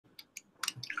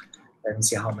Let me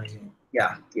see how many.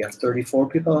 Yeah, we have 34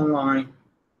 people online.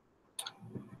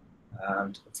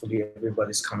 And hopefully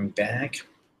everybody's coming back.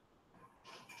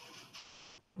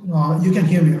 You can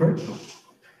hear me, right?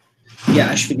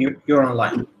 Yeah, Ashwin, you're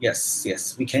online. Yes,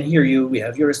 yes, we can hear you. We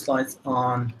have your slides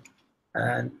on.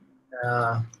 And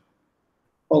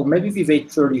well, maybe we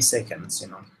wait 30 seconds, you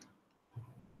know.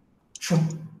 Sure.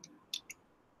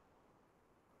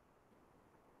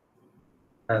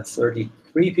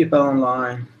 33 people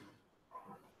online.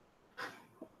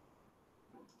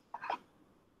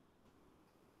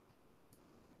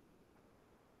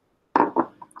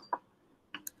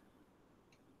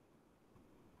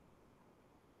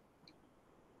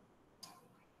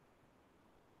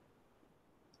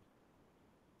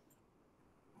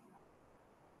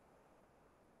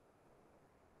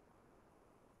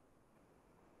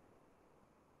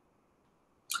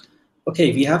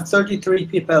 Okay, we have 33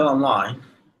 people online,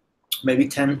 maybe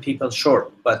 10 people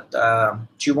short, but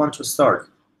do you want to start?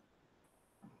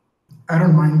 I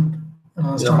don't mind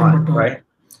starting, but right?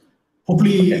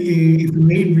 Hopefully, okay. If we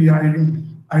wait,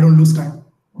 I don't lose time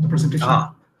on the presentation.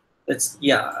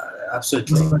 Yeah,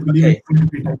 absolutely. Okay.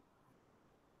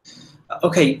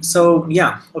 Okay, so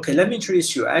yeah, okay, let me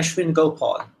introduce you, Ashwin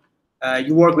GOPAL.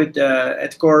 You work with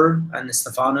Edgar and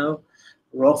Stefano.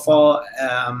 Rafa,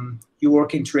 you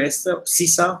work in Trieste,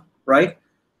 CISA, right?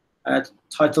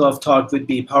 Title of talk would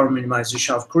be Power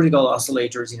Minimization of Critical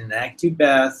Oscillators in an Active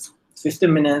Bath,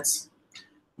 15 minutes.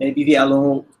 Maybe we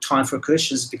allow time for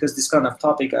questions because this kind of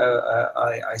topic,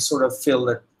 I sort of feel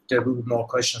that there will be more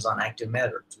questions on active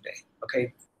matter today,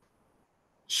 okay?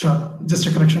 Sure, just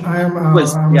a correction. I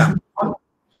am, yeah.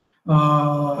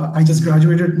 I just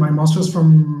graduated my master's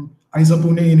from ISA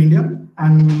Pune in India,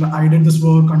 and I did this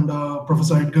work under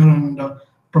Professor Edgar and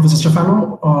Professor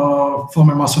Stefano for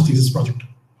my master thesis project.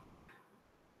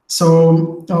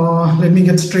 So let me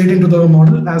get straight into the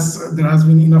model, as there has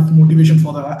been enough motivation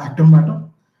for the active matter.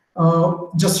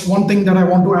 Just one thing that I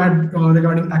want to add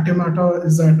regarding active matter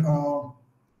is that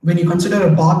when you consider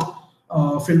a bath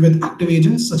filled with active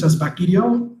agents such as bacteria,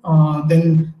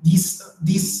 then this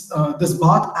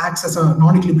bath acts as a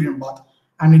non-equilibrium bath,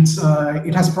 and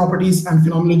it has properties and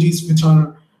phenomenologies which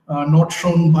are not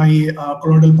shown by a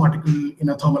colloidal particle in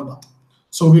a thermal bath.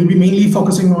 So we'll be mainly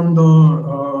focusing on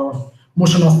the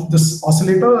motion of this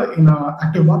oscillator in an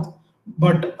active bath,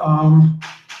 but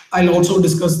I'll also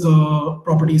discuss the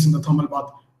properties in the thermal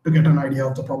bath to get an idea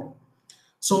of the problem.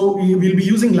 So we will be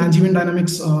using Langevin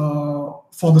dynamics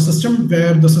for the system,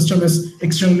 where the system is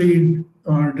externally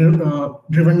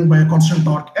driven by a constant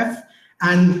torque F,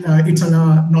 and it's on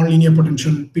a nonlinear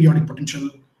potential, periodic potential.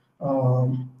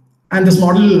 And this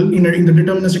model in the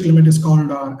deterministic limit is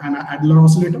called an Adler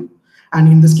oscillator. And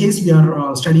in this case, we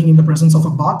are studying in the presence of a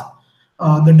bath.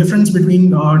 The difference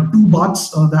between two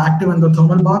baths, the active and the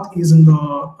thermal bath, is in the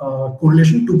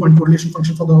correlation, 2-point correlation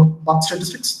function for the bath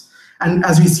statistics. And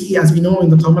as we know, in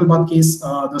the thermal bath case,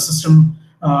 the system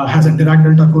has a Dirac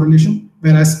delta correlation,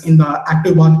 whereas in the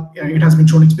active bath, it has been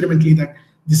shown experimentally that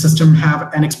the system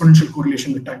have an exponential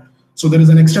correlation with time. So there is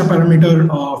an extra parameter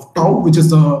of tau, which is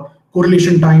the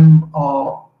correlation time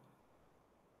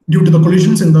due to the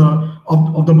collisions in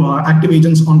of the active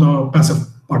agents on the passive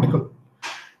particle.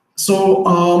 So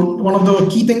one of the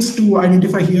key things to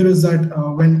identify here is that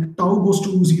when tau goes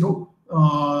to 0,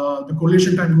 the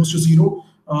correlation time goes to 0,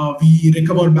 we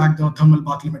recover back the thermal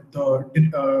bath limit, the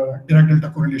Dirac delta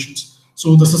correlations.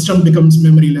 So the system becomes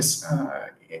memoryless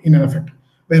in an effect.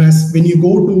 Whereas when you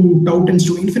go to tau tends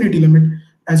to infinity limit,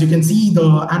 as you can see,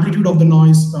 the amplitude of the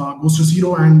noise goes to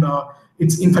 0, and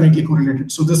it's infinitely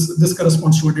correlated. So this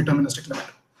corresponds to a deterministic limit.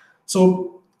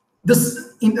 So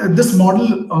this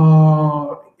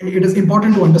model, it is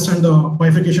important to understand the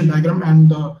bifurcation diagram, and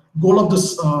the goal of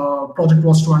this project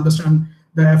was to understand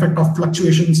the effect of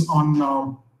fluctuations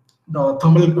on the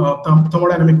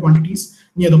thermodynamic quantities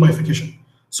near the bifurcation.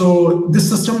 So this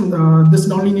system, this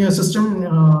nonlinear system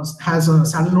has a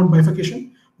saddle node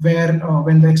bifurcation, where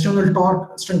when the external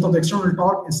torque, strength of the external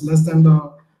torque is less than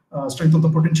the strength of the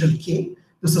potential K,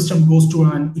 the system goes to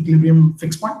an equilibrium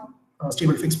fixed point,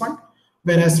 stable fixed point.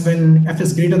 Whereas when F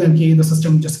is greater than K, the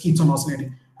system just keeps on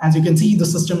oscillating. As you can see, the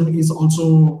system is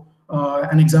also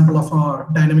an example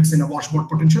of dynamics in a washboard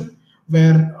potential,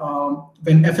 where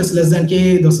when F is less than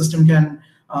K, the system can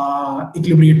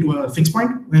equilibrate to a fixed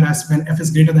point, whereas when F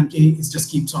is greater than K, it just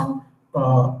keeps on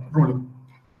rolling.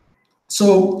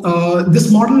 So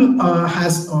this model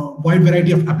has a wide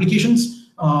variety of applications.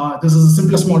 This is the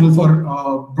simplest model for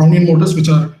Brownian motors, which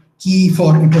are key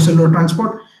for intracellular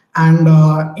transport. And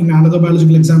in another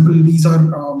biological example, these are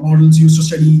models used to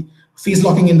study phase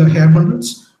locking in the hair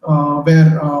bundles,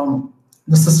 where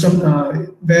the system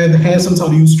where the hair cells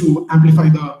are used to amplify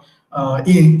the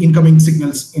incoming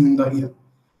signals in the ear.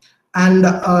 And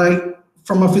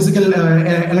from a physical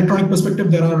electronic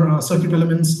perspective, there are circuit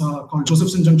elements called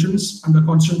Josephson junctions under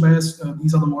constant bias.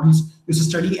 These are the models used to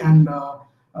study, and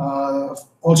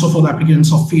also for the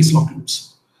applications of phase lock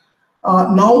loops.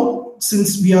 Now,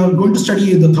 since we are going to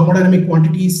study the thermodynamic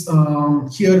quantities,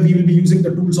 here we will be using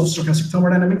the tools of stochastic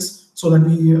thermodynamics so that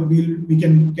we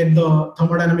can get the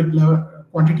thermodynamic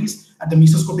quantities at the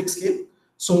mesoscopic scale.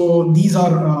 So these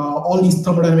are all these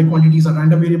thermodynamic quantities are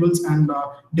random variables and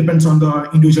depends on the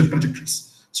individual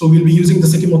trajectories. So we'll be using the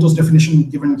Sekimoto's definition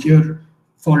given here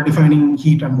for defining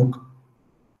heat and work.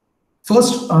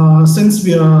 First, since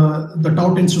the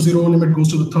tau tends to 0 limit goes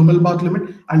to the thermal bath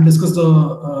limit, I'll discuss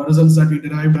the results that we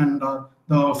derived and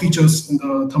the features in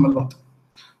the thermal bath.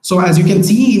 So as you can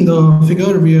see in the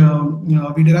figure, we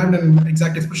derived an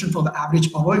exact expression for the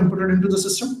average power inputted into the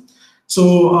system.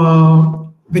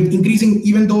 So with increasing,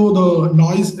 even though the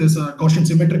noise is a Gaussian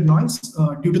symmetric noise,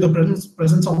 due to the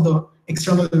presence of the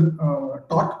external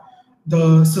torque,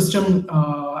 the system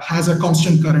has a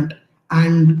constant current,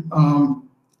 and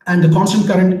the constant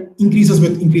current increases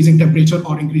with increasing temperature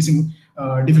or increasing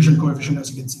diffusion coefficient,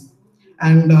 as you can see.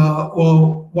 And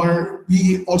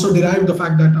we also derived the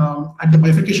fact that at the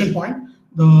bifurcation point,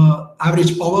 the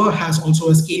average power has also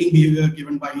a scaling behavior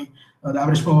given by the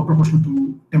average power proportional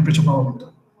to temperature power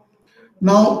vector.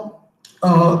 Now,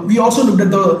 we also looked at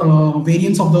the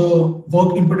variance of the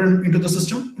work inputted into the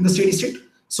system in the steady state.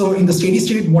 So in the steady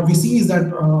state, what we see is that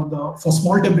for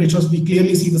small temperatures, we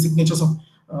clearly see the signatures of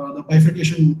the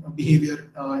bifurcation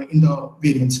behavior in the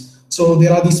variance. So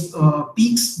there are these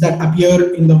peaks that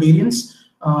appear in the variance,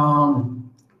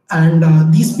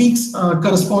 and these peaks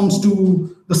corresponds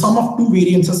to the sum of two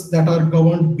variances that are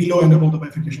governed below and above the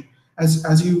bifurcation.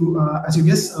 As you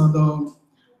guess,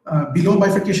 below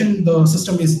bifurcation, the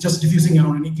system is just diffusing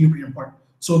around an equilibrium point.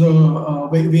 So the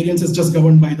variance is just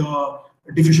governed by the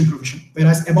diffusion coefficient.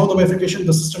 Whereas above the bifurcation,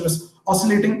 the system is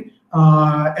oscillating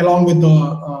along with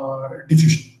the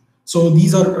diffusion. So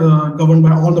these are governed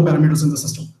by all the parameters in the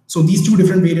system. So these two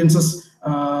different variances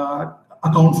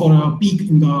account for a peak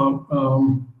in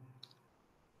the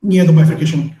near the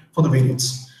bifurcation for the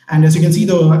variance. And as you can see,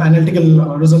 the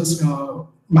analytical results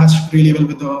match really well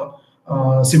with the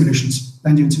simulations,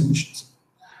 Langevin simulations.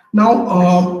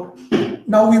 Now,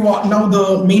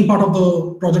 the main part of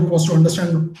the project was to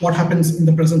understand what happens in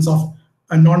the presence of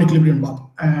a non-equilibrium bath,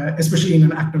 especially in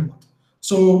an active bath.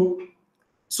 So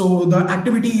the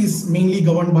activity is mainly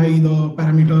governed by the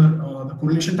parameter, the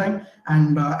correlation time,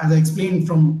 and as I explained,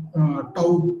 from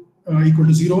tau equal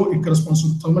to 0, it corresponds to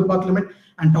the thermal bath limit,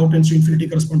 and tau tends to infinity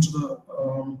corresponds to the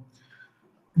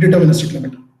deterministic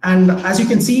limit. And as you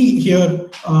can see here,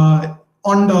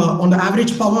 on the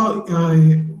average power,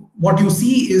 what you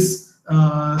see is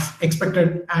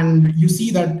expected, and you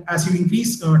see that as you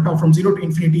increase tau from 0 to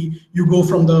infinity, you go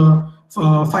from the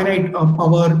finite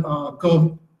power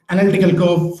curve, analytical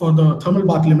curve for the thermal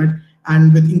bath limit,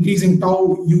 and with increasing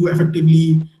tau, you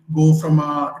effectively go from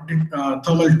a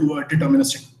thermal to a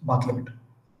deterministic bath limit.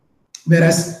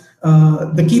 Whereas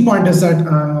the key point is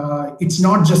that it's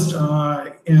not just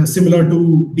similar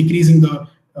to decreasing the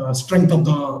strength of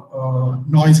the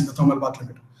noise in the thermal bath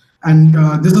limit. And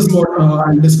this is what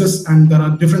I'll discuss, and there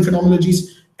are different phenomenologies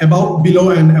above, below,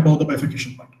 and above the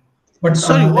bifurcation point. But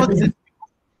sorry,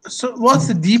 what's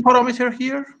the D parameter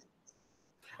here?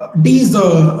 D is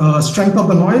the strength of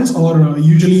the noise, or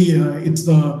usually it's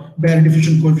the bare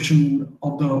diffusion coefficient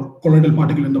of the colloidal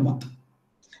particle in the bath.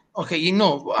 Okay, in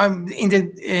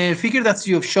the figure that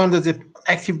you have shown that the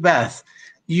active bath,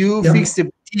 you fix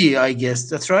the D, I guess.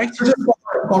 That's right.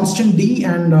 Constant D,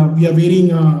 and we are varying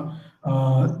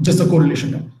just the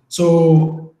correlation there.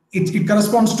 So it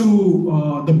corresponds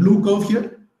to the blue curve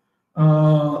here,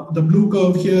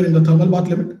 in the thermal bath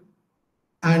limit,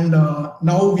 and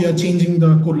now we are changing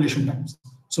the correlation times.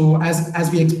 So as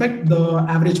we expect, the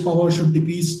average power should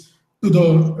decrease to the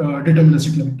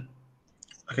deterministic limit.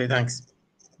 Okay, thanks.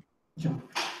 Yeah.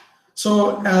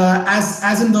 So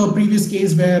as in the previous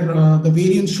case where the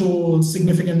variance shows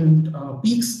significant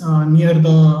peaks near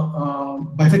the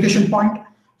bifurcation point,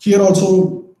 here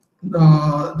also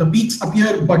the peaks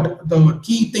appear, but the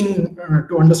key thing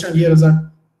to understand here is that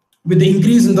with the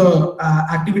increase in the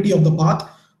activity of the bath,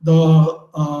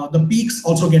 the peaks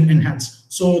also get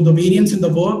enhanced. So the variance in the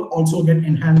work also get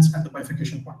enhanced at the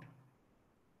bifurcation point.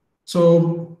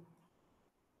 So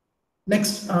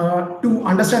next, to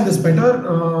understand this better,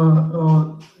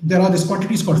 there are these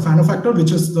quantities called Fano factor,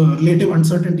 which is the relative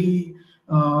uncertainty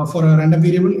for a random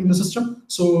variable in the system.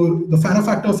 So the Fano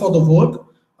factor for the work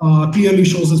clearly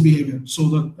shows this behavior.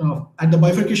 So at the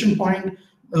bifurcation point,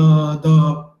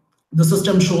 the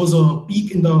system shows a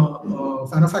peak in the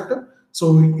Fano factor.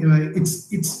 So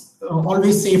it's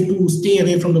always safe to stay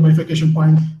away from the bifurcation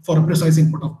point for a precise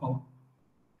input of power.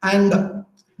 And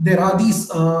there are these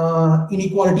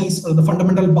inequalities, the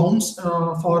fundamental bounds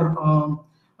for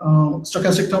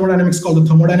stochastic thermodynamics called the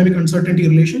thermodynamic uncertainty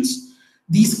relations.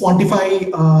 These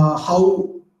quantify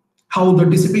how the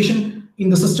dissipation in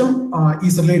the system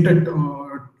is related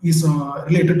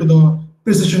to the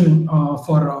precision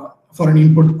for an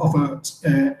input of a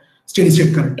steady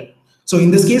state current. So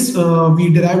in this case, we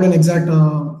derived an exact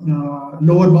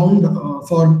lower bound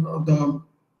for the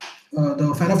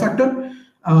Fano factor,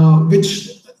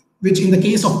 which in the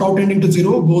case of tau tending to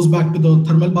 0 goes back to the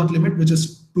thermal bath limit, which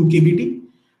is 2 kBT.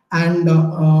 And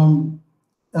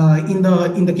in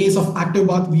the case of active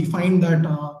bath, we find that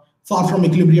far from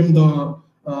equilibrium, the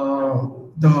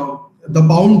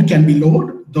bound can be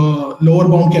lowered. The lower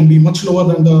bound can be much lower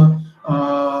than the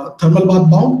thermal bath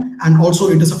bound, and also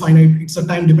it is a finite, it's a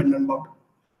time dependent bound.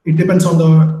 It depends on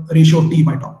the ratio T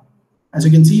by tau. As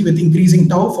you can see, with increasing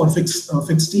tau for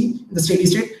fixed T in the steady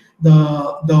state,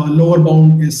 the lower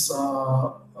bound is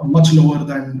much lower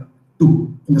than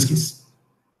 2 in this case.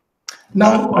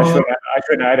 Now,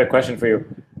 Ashwin, I had a question for you.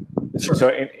 Sure. So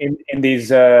in these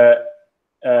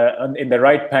in the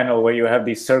right panel where you have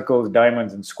these circles,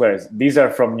 diamonds, and squares, these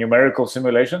are from numerical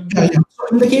simulation? Yeah. So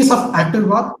in the case of active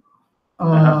bath,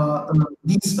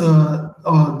 these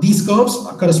curves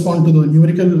correspond to the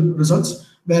numerical results,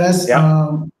 whereas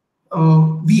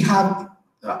we have.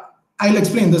 I'll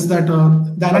explain this. That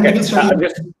the analytical study.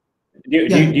 Do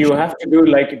you have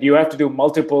to do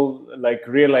multiple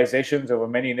realizations over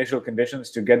many initial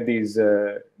conditions to get these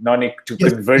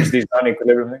converge these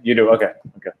non-equilibrium? You do. Okay.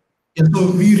 Yeah,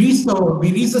 so we reach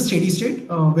the steady state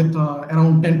with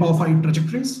around 10 power 5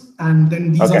 trajectories, and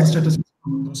then these are the statistics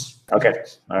from those. Okay.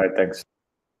 All right. Thanks.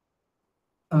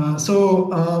 So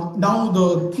now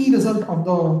the key result of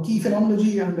the key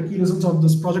phenomenology and the key results of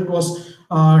this project was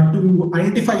to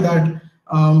identify that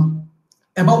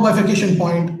above bifurcation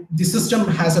point, the system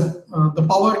has the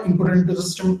power input into the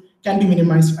system can be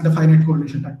minimized at a finite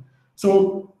correlation time.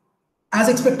 So as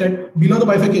expected, below the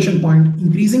bifurcation point,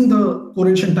 increasing the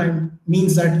correlation time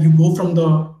means that you go from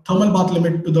the thermal bath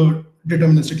limit to the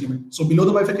deterministic limit. So below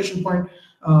the bifurcation point,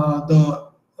 the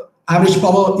average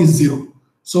power is 0.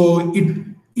 So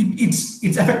it's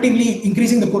effectively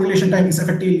increasing the correlation time is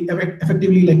effectively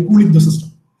like cooling the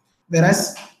system.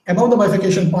 Whereas above the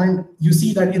bifurcation point, you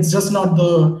see that it's just not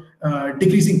the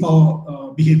decreasing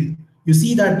power behavior. You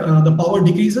see that the power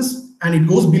decreases and it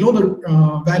goes below the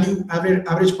value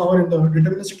average power in the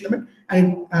deterministic limit,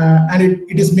 and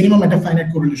it is minimum at a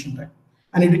finite correlation time,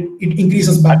 and it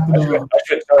increases back to the.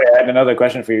 Sorry, I had another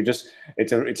question for you. Just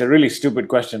it's a really stupid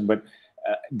question, but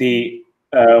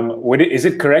is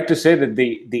it correct to say that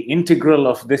the integral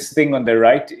of this thing on the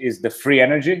right is the free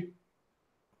energy,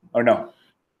 or no?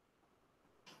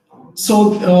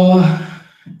 So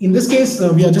in this case,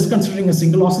 we are just considering a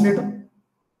single oscillator.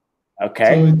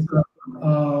 Okay.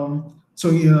 So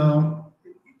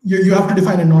you have to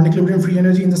define a non-equilibrium free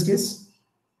energy in this case.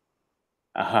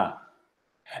 No,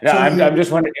 so I'm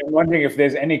just wondering if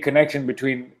there's any connection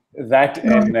between that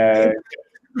and.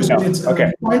 It's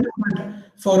okay.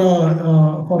 For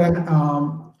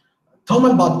an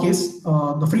thermal bath case,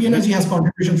 the free energy has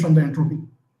contribution from the entropy.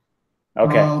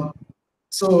 Okay.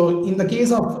 So in the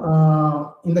case of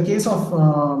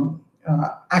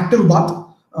active bath,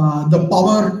 the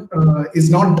power is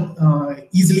not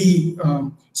easily.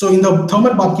 So in the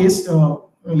thermal bath case,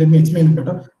 let me explain it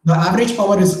better. The average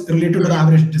power is related to the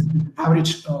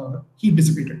average heat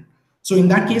dissipated. So in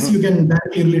that case, you can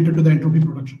directly relate it to the entropy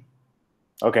production.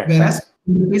 Okay. Whereas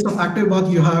in the case of active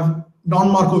bath, you have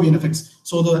non-Markovian effects.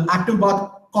 So the active bath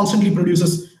constantly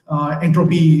produces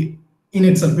entropy in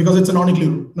itself because it's a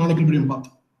non-equilibrium bath.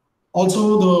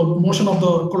 Also, the motion of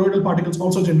the colloidal particles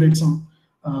also generates some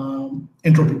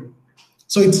entropy.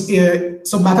 So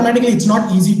so mathematically, it's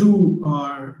not easy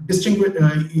to distinguish,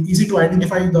 easy to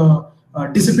identify the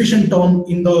dissipation term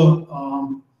in the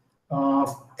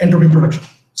entropy production.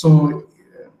 So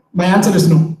my answer is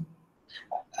no.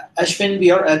 Ashwin, we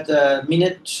are at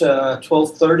minute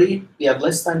 12:30. We have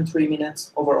less than 3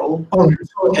 minutes overall. All right.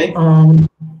 So, okay.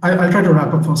 I'll try to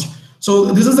wrap up first. So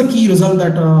this is the key result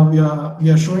that we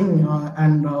are showing,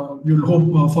 and we will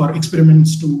hope for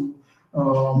experiments to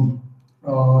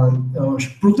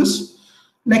prove this.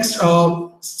 Next,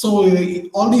 so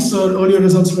all these earlier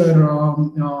results were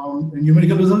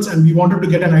numerical results, and we wanted to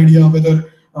get an idea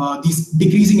whether these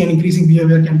decreasing and increasing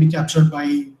behavior can be captured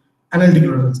by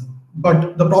analytical results.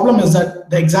 But the problem is that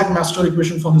the exact master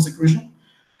equation for this equation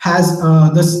has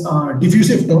this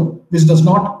diffusive term,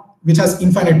 which has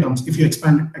infinite terms. If you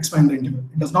expand the integral,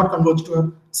 it does not converge to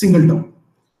a single term.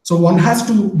 So one has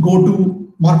to go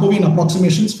to Markovian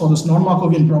approximations for this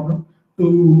non-Markovian problem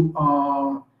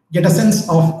to get a sense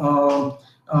of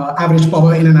average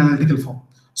power in an analytical form.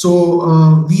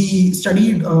 So we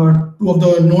studied two of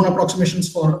the known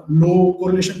approximations for low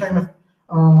correlation time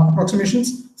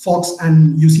approximations, Fox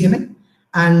and UCNA.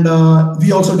 And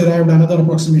we also derived another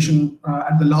approximation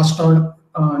at the last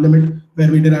limit, where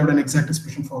we derived an exact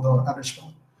expression for the average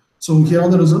power. So here are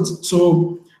the results.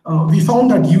 So we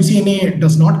found that UCNA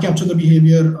does not capture the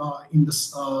behavior in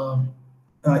this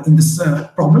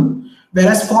problem,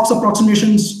 whereas Fox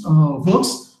approximations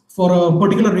works for a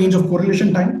particular range of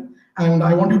correlation time. And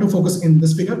I want you to focus in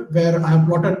this figure, where I have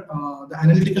plotted the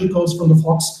analytical curves from the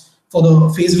Fox for the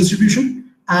phase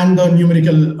distribution and the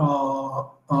numerical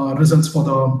results for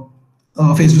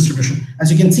the phase distribution.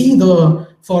 As you can see,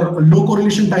 for low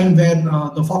correlation time where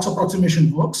the Fox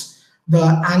approximation works, the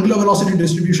angular velocity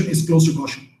distribution is close to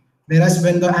Gaussian. Whereas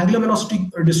when the angular velocity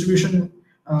distribution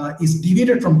is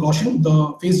deviated from Gaussian,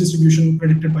 the phase distribution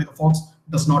predicted by the Fox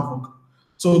does not work.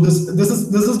 So this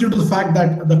is due to the fact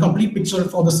that the complete picture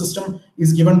for the system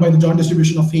is given by the joint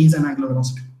distribution of phase and angular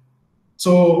velocity.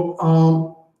 So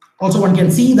also one can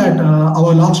see that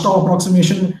our large tau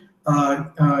approximation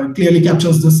clearly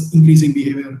captures this increasing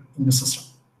behavior in the system.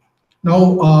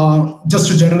 Now, just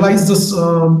to generalize this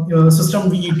system,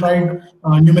 we tried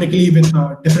numerically with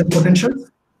different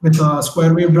potentials, with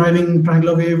square wave driving,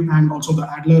 triangular wave, and also the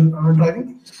Adler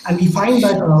driving. And we find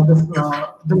that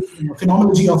the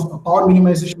phenomenology of power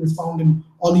minimization is found in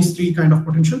all these three kind of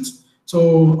potentials. So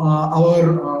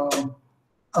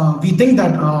we think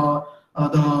that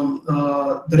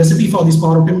the recipe for this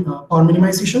power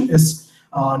minimization is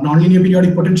nonlinear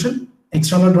periodic potential,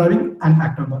 external driving, and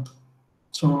active path.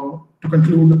 So to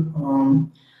conclude,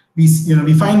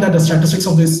 we find that the statistics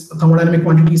of these thermodynamic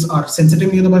quantities are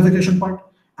sensitive near the bifurcation point,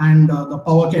 and the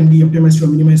power can be optimized to a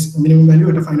minimum value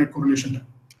at a finite correlation time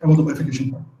above the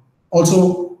bifurcation point.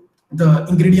 Also, the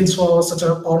ingredients for such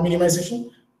a power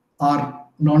minimization are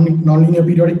nonlinear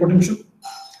periodic potential,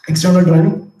 external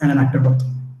driving, and an active path.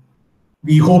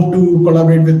 We hope to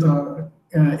collaborate with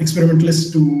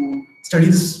experimentalists to study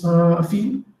this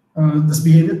field, this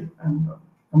behavior, and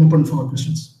I'm open for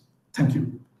questions. Thank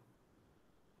you.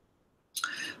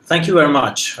 Thank you very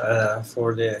much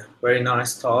for the very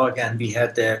nice talk, and we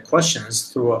had the questions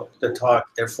throughout the talk.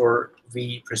 Therefore,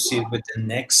 we proceed with the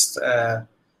next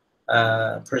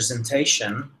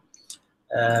presentation.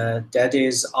 That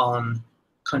is on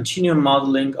continuum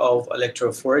modeling of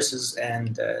electrophoresis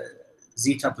and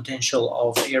zeta potential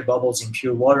of air bubbles in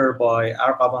pure water by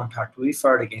Arqaban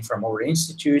Partoufard, again from our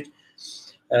institute.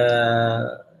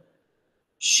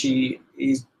 She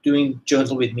is doing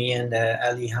jointly with me and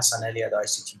Ali Hassan Ali at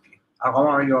ICTP. Arqaban,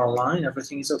 are you online?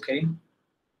 Everything is okay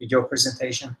with your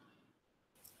presentation?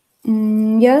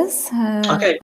 Yes. Okay.